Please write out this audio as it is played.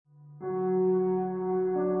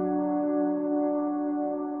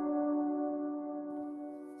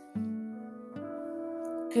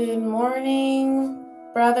Good morning,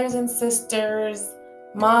 brothers and sisters,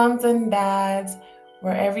 moms and dads,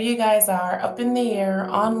 wherever you guys are, up in the air,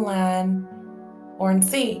 on land, or in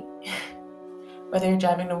sea. Whether you're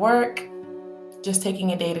driving to work, just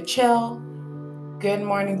taking a day to chill, good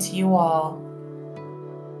morning to you all.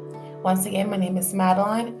 Once again, my name is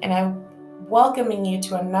Madeline, and I'm welcoming you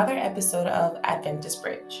to another episode of Adventist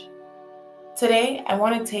Bridge. Today, I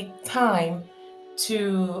want to take time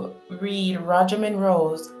to read Roger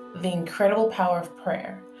Monroe's The Incredible Power of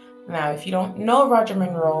Prayer. Now, if you don't know Roger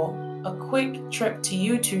Monroe, a quick trip to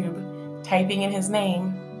YouTube, typing in his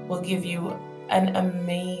name, will give you an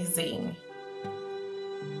amazing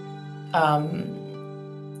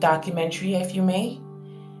documentary, if you may,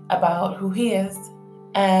 about who he is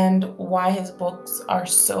and why his books are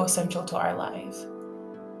so essential to our lives.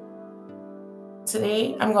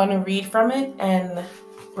 Today, I'm going to read from it, and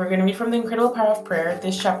we're going to read from The Incredible Power of Prayer.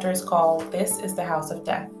 This chapter is called This is the House of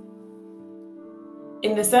Death.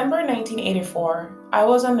 In December 1984, I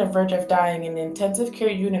was on the verge of dying in the intensive care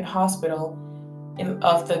unit hospital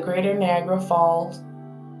of the Greater Niagara Falls,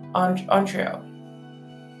 Ontario.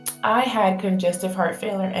 I had congestive heart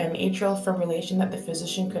failure and an atrial fibrillation that the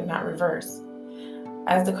physician could not reverse.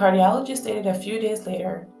 As the cardiologist stated a few days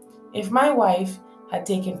later, if my wife had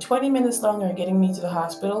taken 20 minutes longer getting me to the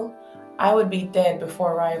hospital, I would be dead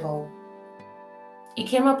before arrival. It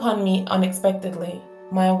came upon me unexpectedly.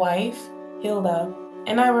 My wife, Hilda,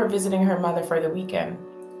 and I were visiting her mother for the weekend.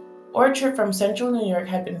 Our trip from central New York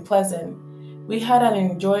had been pleasant. We had an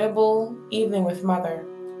enjoyable evening with Mother,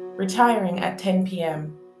 retiring at 10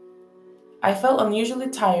 p.m. I felt unusually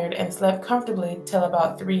tired and slept comfortably till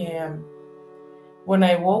about 3 a.m. when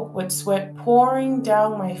I woke with sweat pouring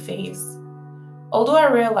down my face. Although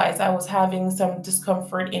I realized I was having some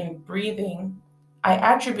discomfort in breathing, I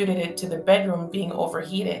attributed it to the bedroom being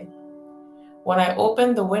overheated. When I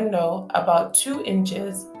opened the window about 2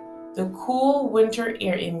 inches, the cool winter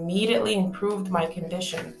air immediately improved my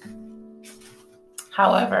condition.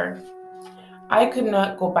 However, I could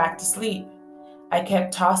not go back to sleep. I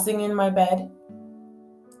kept tossing in my bed,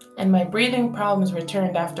 and my breathing problems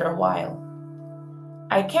returned after a while.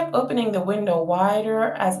 I kept opening the window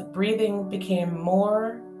wider as breathing became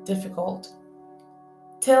more difficult,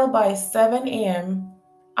 till by 7 a.m.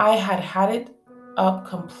 I had it up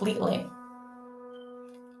completely.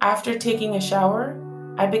 After taking a shower,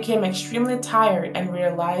 I became extremely tired and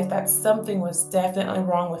realized that something was definitely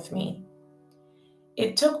wrong with me.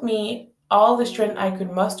 It took me all the strength I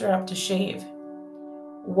could muster up to shave,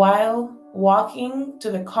 while walking to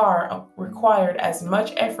the car required as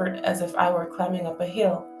much effort as if I were climbing up a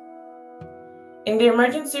hill. In the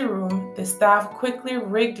emergency room, the staff quickly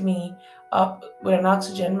rigged me up with an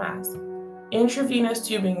oxygen mask, intravenous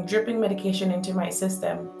tubing dripping medication into my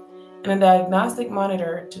system, and a diagnostic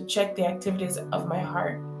monitor to check the activities of my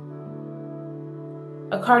heart.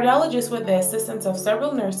 A cardiologist, with the assistance of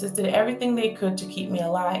several nurses, did everything they could to keep me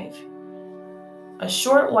alive. A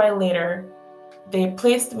short while later, they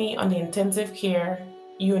placed me on the intensive care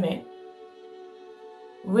unit,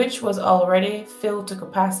 which was already filled to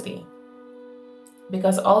capacity,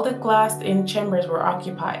 because all the glassed-in chambers were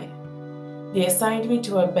occupied. They assigned me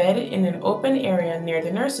to a bed in an open area near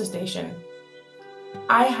the nurse's station.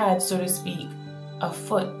 I had, so to speak, a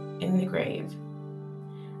foot in the grave,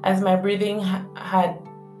 as my breathing had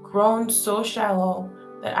grown so shallow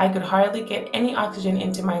that I could hardly get any oxygen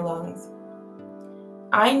into my lungs.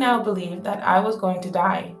 I now believed that I was going to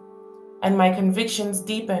die, and my convictions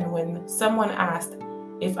deepened when someone asked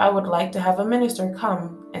if I would like to have a minister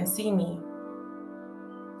come and see me.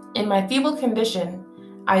 In my feeble condition,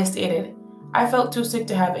 I stated, I felt too sick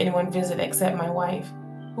to have anyone visit except my wife,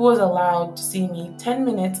 who was allowed to see me 10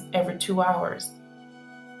 minutes every 2 hours.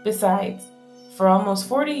 Besides, for almost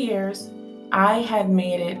 40 years, I had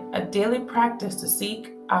made it a daily practice to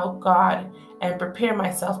seek out God and prepare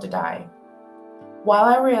myself to die. While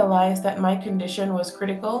I realized that my condition was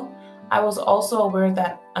critical, I was also aware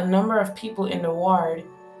that a number of people in the ward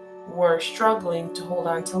were struggling to hold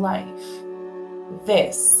on to life.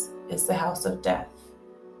 This is the house of death,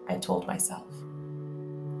 I told myself.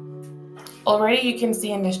 Already you can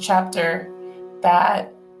see in this chapter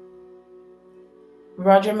that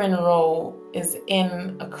Roger Monroe is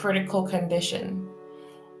in a critical condition.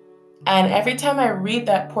 And every time I read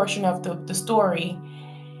that portion of the story,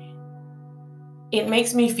 it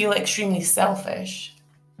makes me feel extremely selfish.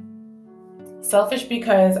 Selfish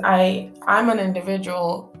because I'm an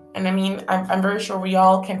individual, and I mean, I'm very sure we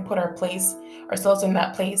all can put ourselves in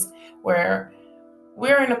that place where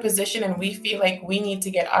we're in a position and we feel like we need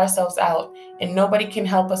to get ourselves out and nobody can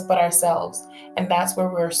help us but ourselves. And that's where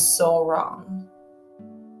we're so wrong.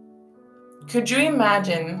 Could you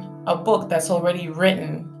imagine a book that's already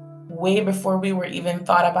written way before we were even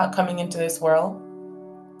thought about coming into this world?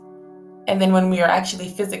 And then when we are actually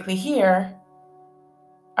physically here,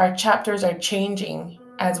 our chapters are changing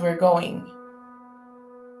as we're going.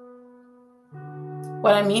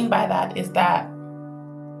 What I mean by that is that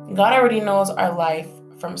God already knows our life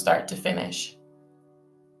from start to finish.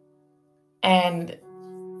 And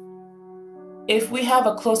if we have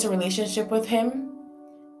a closer relationship with Him,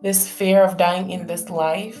 this fear of dying in this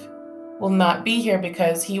life will not be here,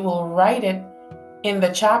 because He will write it in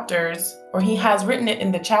the chapters, or He has written it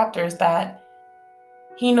in the chapters, that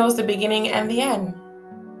He knows the beginning and the end.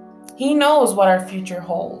 He knows what our future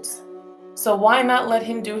holds. So why not let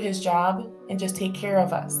Him do His job and just take care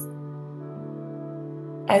of us?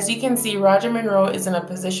 As you can see, Roger Monroe is in a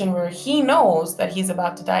position where he knows that he's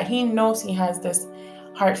about to die. He knows he has this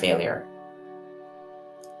heart failure.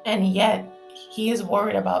 And yet, he is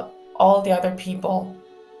worried about all the other people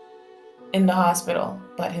in the hospital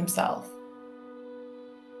but himself.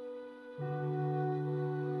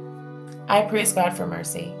 I praise God for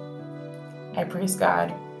mercy. I praise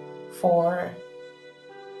God for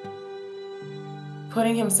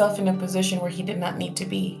putting Himself in a position where He did not need to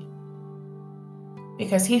be.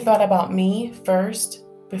 Because He thought about me first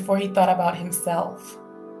before He thought about Himself.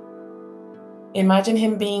 Imagine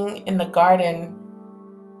Him being in the garden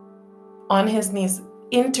on His knees,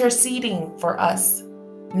 interceding for us,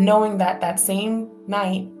 knowing that that same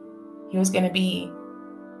night He was going to be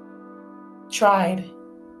tried,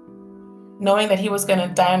 knowing that He was going to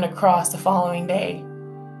die on the cross the following day.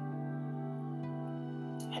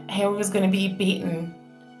 How He was going to be beaten,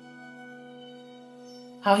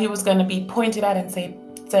 how He was going to be pointed at and said,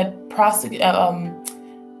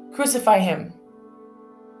 crucify Him.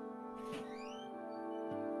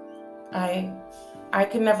 I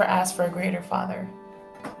could never ask for a greater Father.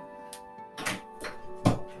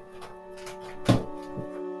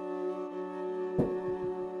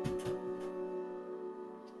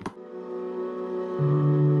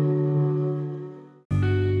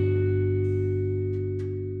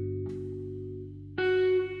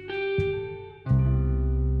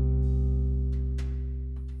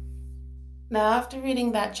 Now, after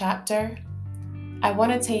reading that chapter, I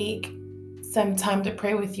want to take some time to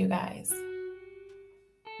pray with you guys.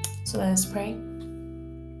 So let us pray.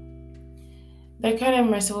 Dear kind and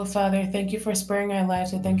merciful Father, thank you for sparing our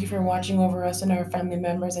lives. I thank you for watching over us and our family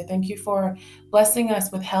members. I thank you for blessing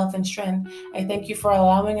us with health and strength. I thank you for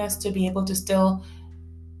allowing us to be able to still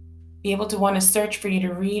be able to want to search for you,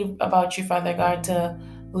 to read about you, Father God, to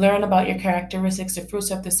learn about your characteristics, the fruits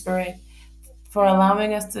of the Spirit, for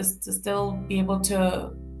allowing us to still be able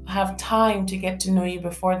to have time to get to know you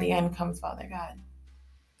before the end comes, Father God.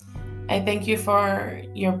 I thank you for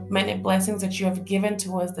your many blessings that you have given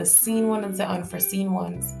to us, the seen ones and the unforeseen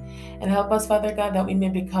ones. And help us, Father God, that we may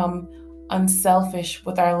become unselfish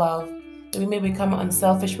with our love, that we may become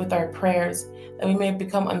unselfish with our prayers, that we may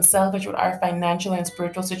become unselfish with our financial and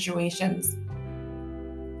spiritual situations.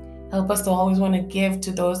 Help us to always want to give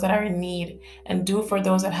to those that are in need and do for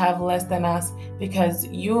those that have less than us, because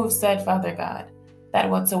you have said, Father God, that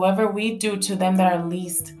whatsoever we do to them that are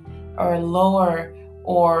least or lower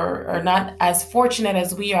or are not as fortunate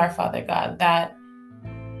as we are, Father God, that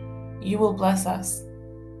you will bless us.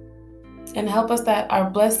 And help us that our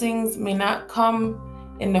blessings may not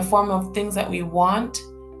come in the form of things that we want,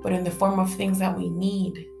 but in the form of things that we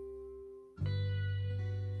need.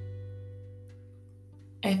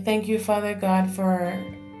 I thank you, Father God, for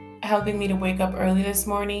helping me to wake up early this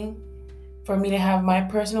morning, for me to have my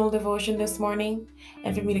personal devotion this morning,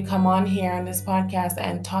 and for me to come on here on this podcast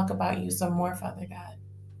and talk about you some more, Father God.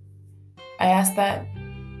 I ask that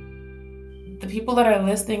the people that are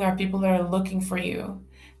listening are people that are looking for you,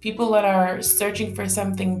 people that are searching for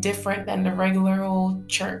something different than the regular old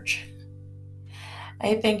church.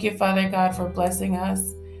 I thank you, Father God, for blessing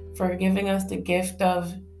us, for giving us the gift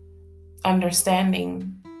of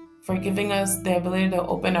understanding, for giving us the ability to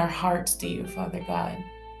open our hearts to you, Father God.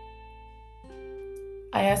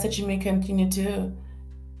 I ask that you may continue to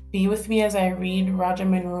be with me as I read Roger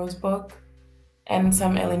Monroe's book and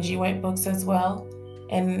some Ellen G. White books as well,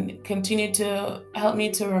 and continue to help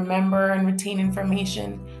me to remember and retain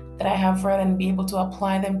information that I have read and be able to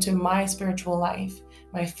apply them to my spiritual life,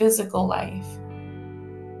 my physical life.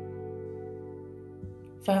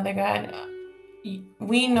 Father God,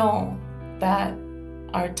 we know that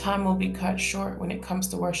our time will be cut short when it comes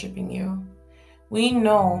to worshiping you. We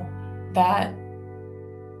know that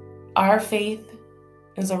our faith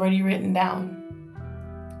is already written down.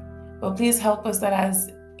 But please help us that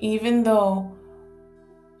even though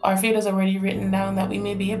our fate is already written down, that we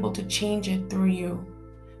may be able to change it through you,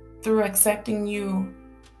 through accepting you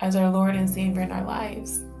as our Lord and Savior in our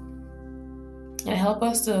lives. And help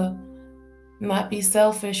us to not be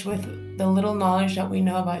selfish with the little knowledge that we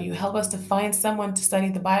know about you. Help us to find someone to study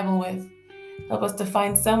the Bible with. Help us to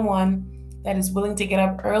find someone that is willing to get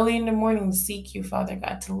up early in the morning to seek you, Father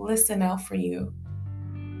God, to listen out for you.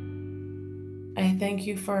 I thank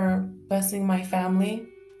you for blessing my family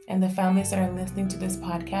and the families that are listening to this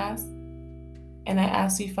podcast. And I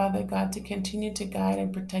ask you, Father God, to continue to guide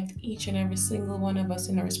and protect each and every single one of us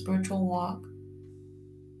in our spiritual walk.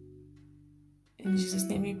 In Jesus'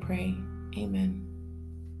 name we pray. Amen.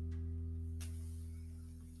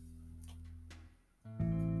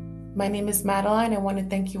 My name is Madeline. I want to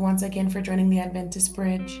thank you once again for joining the Adventist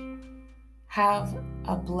Bridge. Have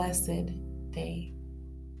a blessed day.